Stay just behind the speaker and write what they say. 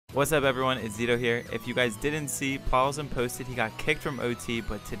What's up, everyone? It's Zito here. If you guys didn't see, Plalism posted he got kicked from OT,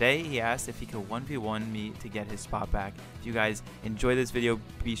 but today he asked if he could 1v1 me to get his spot back. If you guys enjoy this video,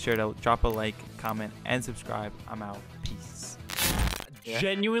 be sure to drop a like, comment, and subscribe. I'm out. Peace.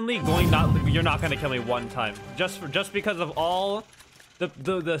 Genuinely you're not gonna kill me one time. Just because of all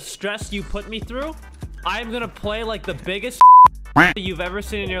the stress you put me through, I'm gonna play like the biggest you've ever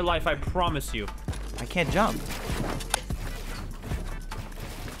seen in your life. I promise you. I can't jump.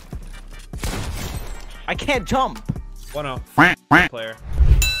 I can't jump. 1-0 player.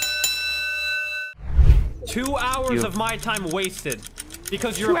 2 hours of my time wasted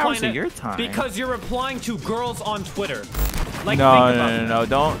because you're replying of your time. Because you're replying to girls on Twitter. Like, no,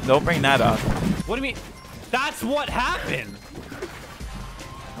 don't bring that up. What do you mean? That's what happened.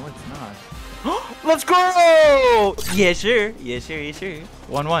 No, it's not. Let's go! Yeah, sure.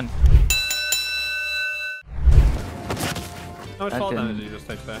 1-1. How much fall damage did you just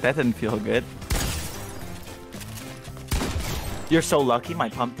take that? That didn't feel good. You're so lucky my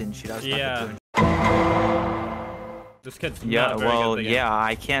pump didn't shoot. I was This kid's not very good at the game.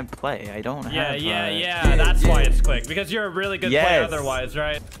 I can't play. I don't have... Yeah, that's why it's quick. Because you're a really good player otherwise,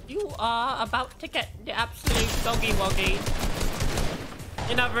 right? You are about to get the absolute doggy woggy.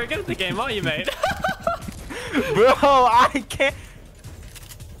 You're not very good at the game, are you, mate? Bro, I can't...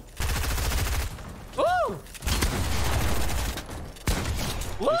 Woo!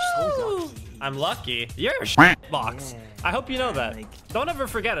 You're so lucky. I'm lucky. You're a box. I hope you know that. Don't ever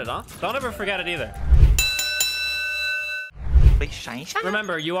forget it, huh? Don't ever forget it either.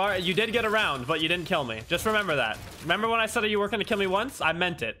 Remember, you did get around, but you didn't kill me. Just remember that. Remember when I said that you weren't gonna kill me once? I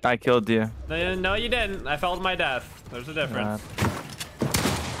meant it. I killed you. No, you didn't. I fell to my death. There's a difference.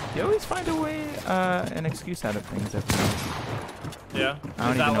 You always find a way, an excuse out of things. Yeah.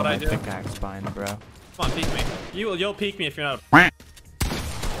 I don't even know my pickaxe bind, bro. Come on, peek me. You'll peek me if you're not a...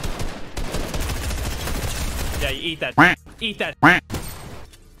 Yeah, you eat that. Eat that.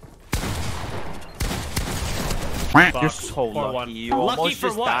 You're so lucky. You almost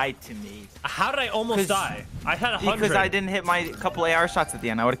just died to me. How did I almost die? I had 100. Because I didn't hit my couple AR shots at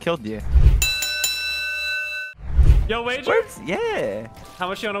the end. I would have killed you. Yo, wager? Yeah. How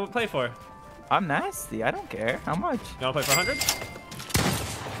much you want to play for? I'm nasty. I don't care. How much? You want to play for 100?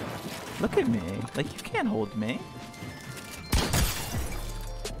 Look at me. Like, you can't hold me.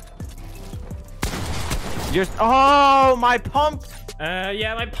 Oh, my pump.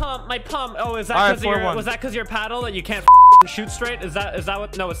 Yeah, my pump. Oh, is that because your paddle that you can't shoot straight? Is that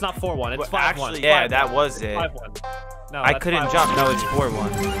what? No, it's not 4-1. It's 5-1. Actually, yeah, that was it. 5-1. No, I couldn't jump. No, it's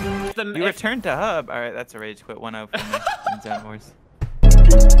 4-1. You returned to hub. All right, that's a rage quit. 1-0 for me in Zone Wars.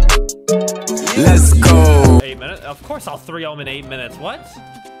 Let's go. 8 minutes. Of course, I'll 3-0 in 8 minutes. What?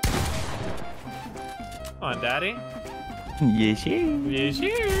 Come on, daddy. Yes,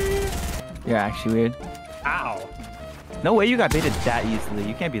 You're actually weird. Ow. No way you got baited that easily.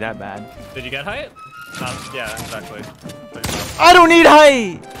 You can't be that bad. Did you get height? Yeah, exactly. I don't need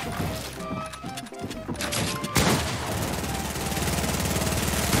height!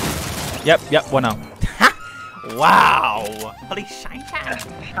 Yep, 1-0. Wow. Holy shit.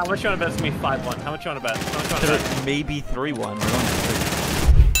 How much you want to bet me? 5-1. How much you want to bet? How much you want to bet? Maybe 3-1. We're going to 3.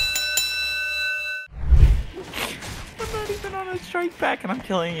 I'm not even on a strike pack and I'm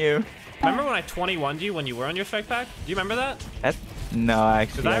killing you. Remember when I 21'd you when you were on your strike pack? Do you remember that? No,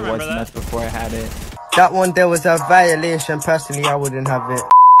 actually, I wasn't. That's before I had it. That one there was a violation. Personally, I wouldn't have it.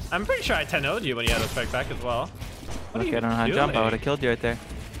 I'm pretty sure I 10-0'd you when you had a strike pack as well. Look, I don't know how to jump. I would have killed you right there.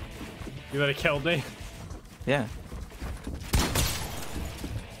 You would have killed me? Yeah.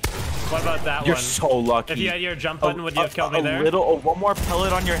 What about that one? You're so lucky. If you had your jump button, would you have killed me there? One more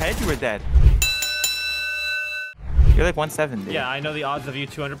pellet on your head, you were dead. You're like 170. Yeah, I know the odds of you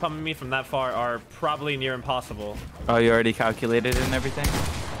 200 pumping me from that far are probably near impossible. Oh, you already calculated it and everything?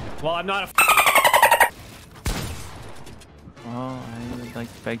 Well, I'm not a Well, I would like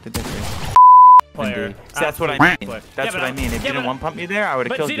to beg to differ. Player. See, that's what I mean. That's what I mean. If you didn't one pump me there, I would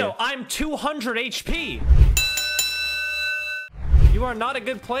have killed you. But Zito, I'm 200 HP. You are not a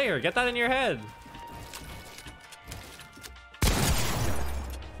good player. Get that in your head.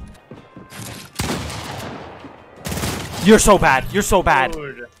 You're so bad. You're so bad.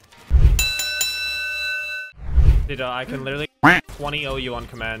 Dude, I can literally 20-0 you on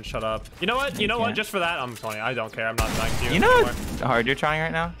command. Shut up. You know what? You know what? Just for that, I'm 20. I don't care. I'm not dying to you. You know how hard you're trying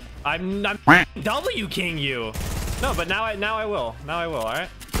right now? I'm W king you. No, but now I will. Now I will. All right.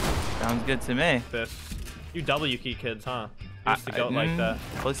 Sounds good to me. You W key kids, huh? You used to go like that.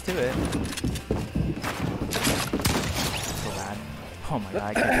 Let's do it. So bad. Oh my god,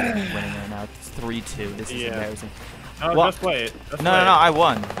 I can't believe I'm winning right now. It's 3-2. This is embarrassing. Oh, Well, just wait. Just no, wait. no, no, I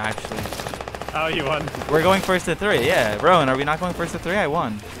won, actually. Oh, you won. We're going first to 3, yeah. Rowan, are we not going first to 3? I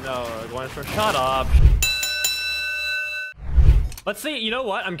won. No, we're going for shut up. Let's see, you know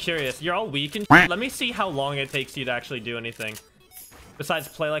what? I'm curious. You're all weak and let me see how long it takes you to actually do anything. Besides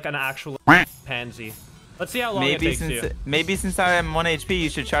play like an actual pansy. Let's see how long it takes you. Maybe since I am 1 HP, you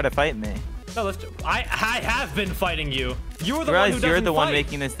should try to fight me. No, I have been fighting you. You're the one who doesn't You're the one fight.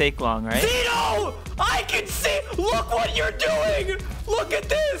 making this take long, right? Zito! I can see! Look what you're doing! Look at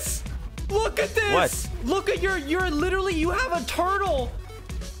this! Look at this! What? Look at you're literally, you have a turtle!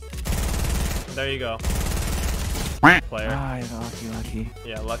 There you go. Player. Ah, lucky.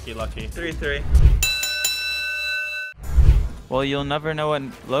 Yeah, lucky. 3-3. Well, you'll never know what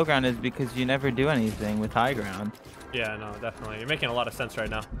low ground is because you never do anything with high ground. Yeah, no, definitely. You're making a lot of sense right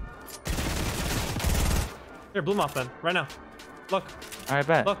now. Here, bloom off then. Right now. Look. Alright,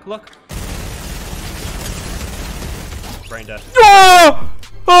 bet. Look. Brain dead. Oh!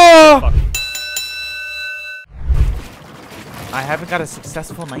 Oh! Fuck. I haven't got a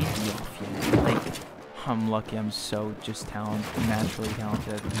successful 90 off yet. Like, I'm lucky. I'm so just naturally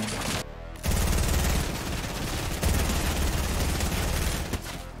talented.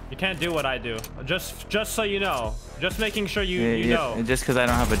 You can't do what I do. Just so you know. Just making sure you know. Just because I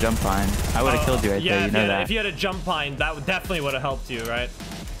don't have a jump line. I would have killed you right there. You know that. If you had a jump line, that definitely would have helped you, right?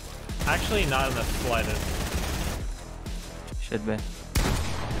 Actually, not in the slightest. Should be.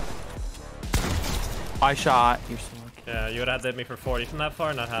 I shot. You're so lucky. Yeah, you would have had to hit me for 40 from that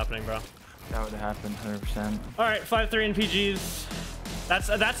far. Not happening, bro. That would have happened 100%. All right, 5-3 in PGs.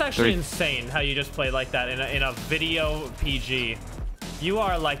 That's actually insane how you just played like that in a video PG. You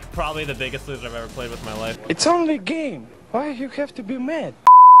are like probably the biggest loser I've ever played with my life. It's only a game. Why you have to be mad?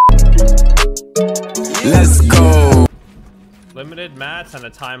 Let's go. Limited mats and a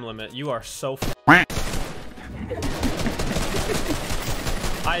time limit. You are so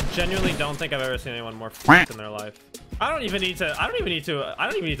I genuinely don't think I've ever seen anyone more in their life. I don't even need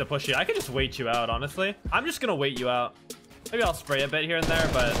to push you. I could just wait you out, honestly. I'm just gonna wait you out. Maybe I'll spray a bit here and there,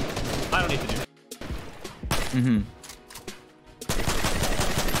 but I don't need to do that.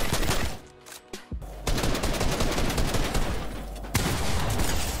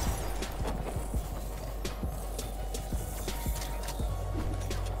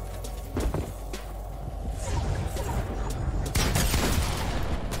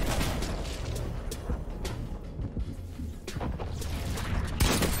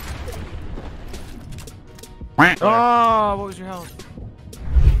 Oh, what was your health?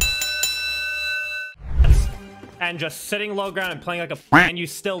 And just sitting low ground and playing like a and you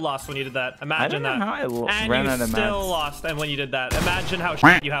still lost when you did that. Imagine that. I don't know how I and ran you out of still mats. lost and when you did that. Imagine how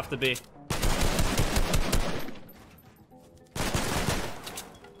you have to be.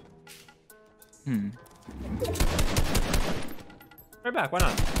 Right back, why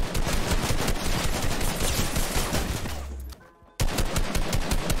not?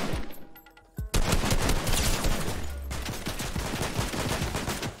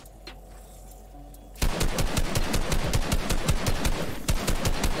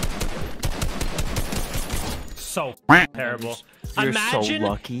 So terrible. You're Imagine, so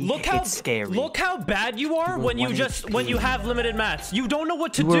lucky. look how it's scary. Look how bad you are when you when you have limited mats. You don't know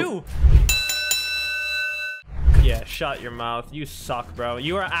what to were... do. Yeah, shut your mouth. You suck, bro.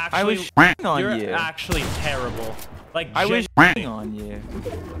 You are actually I was shitting on you're you. actually terrible. Like I was shitting on you.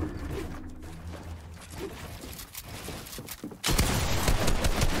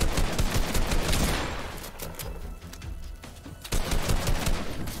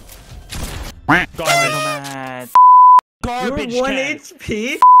 Garbage. Garbage. You're 1 can.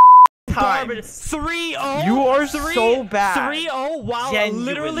 HP. Garbage. 3-0. You are so bad. 3-0 while Genuinely.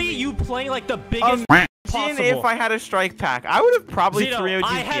 literally you playing like the biggest possible. If I had a strike pack, I would have probably Zito, 3-0'd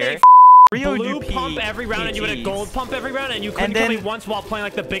I you had here. a blue pump every round and you had a gold pump every round and you couldn't then, kill me once while playing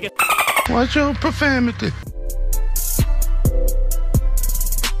like the biggest. Watch your profanity.